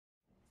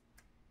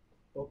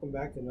Welcome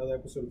back to another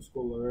episode of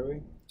School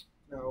Airway.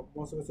 Now,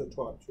 most of us are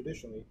taught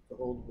traditionally to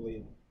hold the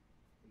blade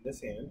in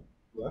this hand,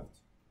 left,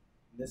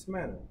 in this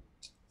manner.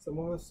 Some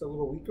of us are a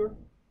little weaker,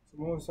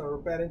 some of us are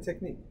bad in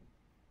technique.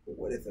 But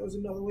what if there was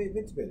another way of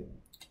intubating?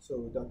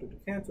 So Dr.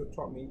 DeCanto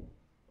taught me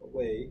a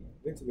way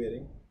of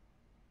intubating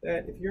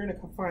that if you're in a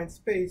confined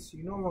space,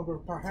 you no longer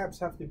perhaps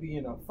have to be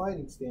in a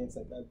fighting stance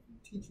like I've been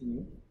teaching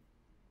you,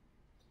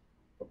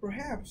 but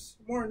perhaps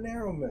a more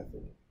narrow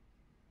method.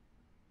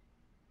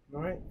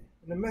 All right?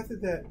 And the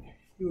method that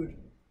you would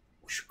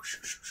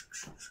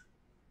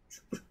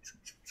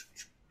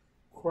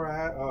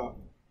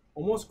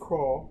almost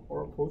crawl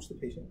or approach the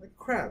patient like a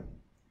crab.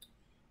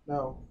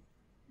 Now,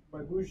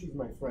 my bougie is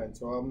my friend,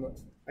 so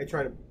I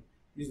try to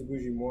use the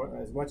bougie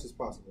as much as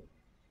possible.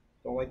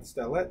 Don't like the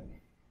stylet.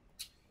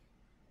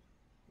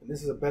 And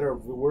this is a better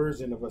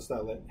version of a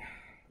stylet.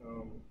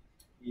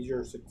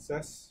 Easier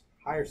success,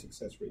 higher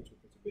success rates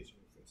with intubation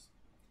with this.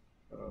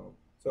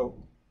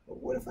 But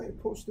what if I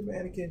approach the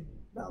mannequin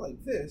not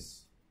like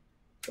this,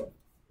 but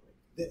like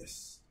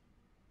this?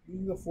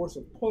 Using the force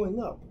of pulling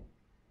up.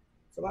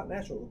 It's a lot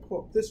natural to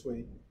pull up this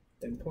way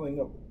than pulling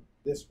up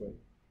this way.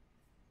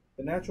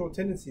 The natural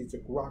tendency is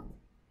to rock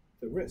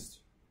the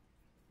wrist.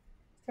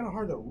 It's kind of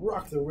hard to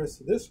rock the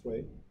wrist this way,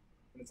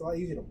 and it's a lot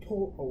easier to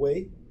pull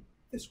away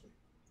this way.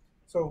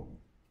 So,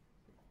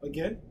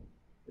 again,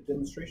 a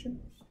demonstration.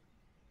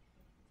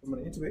 I'm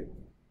going to intubate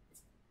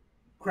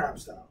crab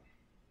style.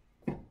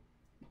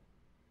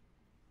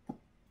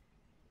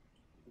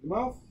 The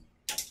mouth.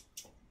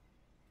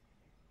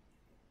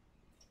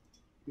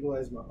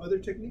 Utilize my other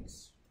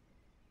techniques.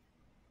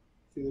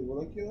 See the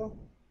molecular,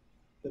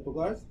 the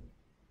pagars,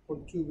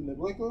 put the tube in the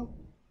molecular.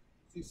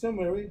 See,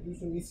 similarly, do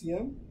some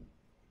ECM.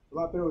 A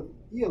lot better with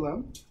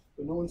ELM,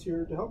 but no one's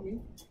here to help me.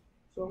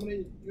 So I'm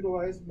going to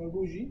utilize my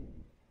bougie.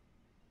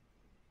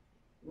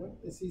 Right?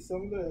 I see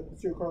some of the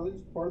posterior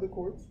cartilage, part of the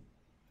cords.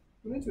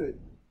 I'm into it.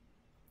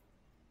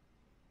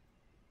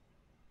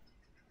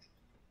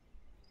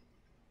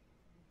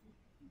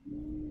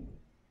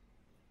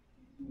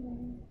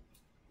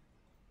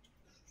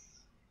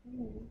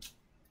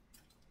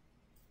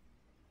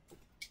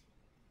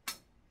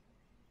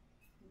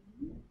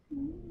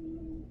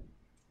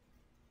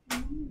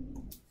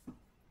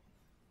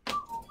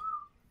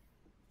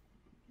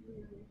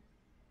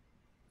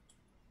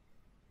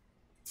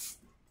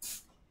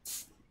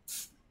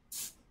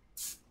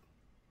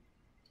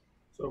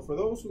 So for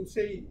those who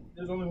say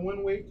there's only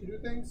one way to do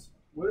things,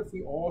 what if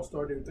we all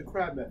started with the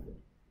crab method?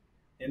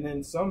 And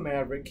then some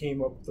maverick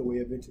came up with the way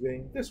of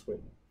intubating this way.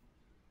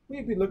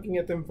 We'd be looking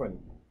at them funny.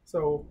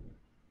 So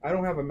I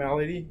don't have a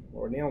malady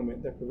or an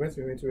ailment that prevents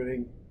me from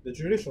intubating the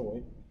traditional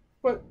way,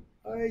 but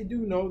I do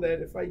know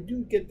that if I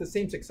do get the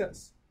same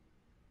success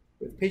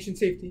with patient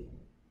safety,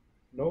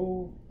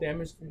 no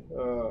damaged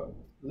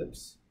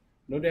lips,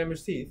 no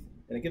damaged teeth,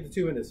 and I get the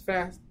tube in as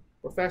fast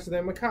or faster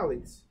than my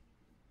colleagues,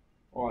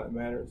 all that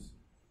matters.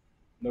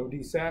 No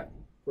DSAT,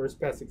 first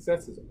pass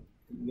successes,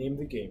 name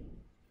the game.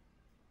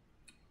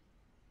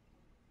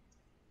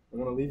 I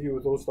want to leave you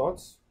with those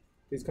thoughts.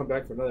 Please come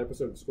back for another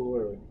episode of School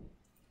Airway.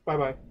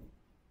 Bye-bye.